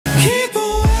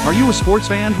Are you a sports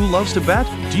fan who loves to bet?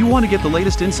 Do you want to get the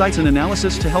latest insights and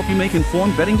analysis to help you make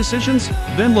informed betting decisions?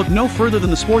 Then look no further than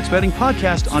the Sports Betting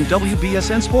Podcast on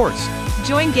WBSN Sports.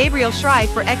 Join Gabriel Schrei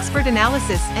for expert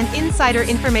analysis and insider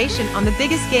information on the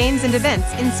biggest games and events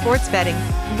in sports betting.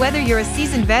 Whether you're a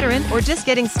seasoned veteran or just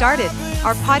getting started,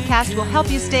 our podcast will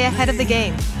help you stay ahead of the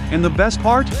game. And the best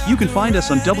part? You can find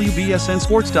us on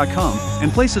WBSNSports.com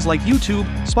and places like YouTube,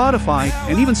 Spotify,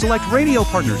 and even select radio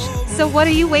partners. So what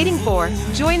are you waiting for?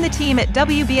 Join the team at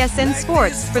WBSN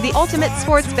Sports for the ultimate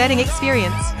sports betting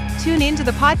experience. Tune in to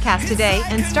the podcast today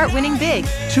and start winning big.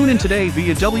 Tune in today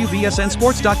via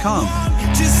WBSNSports.com.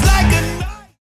 Just like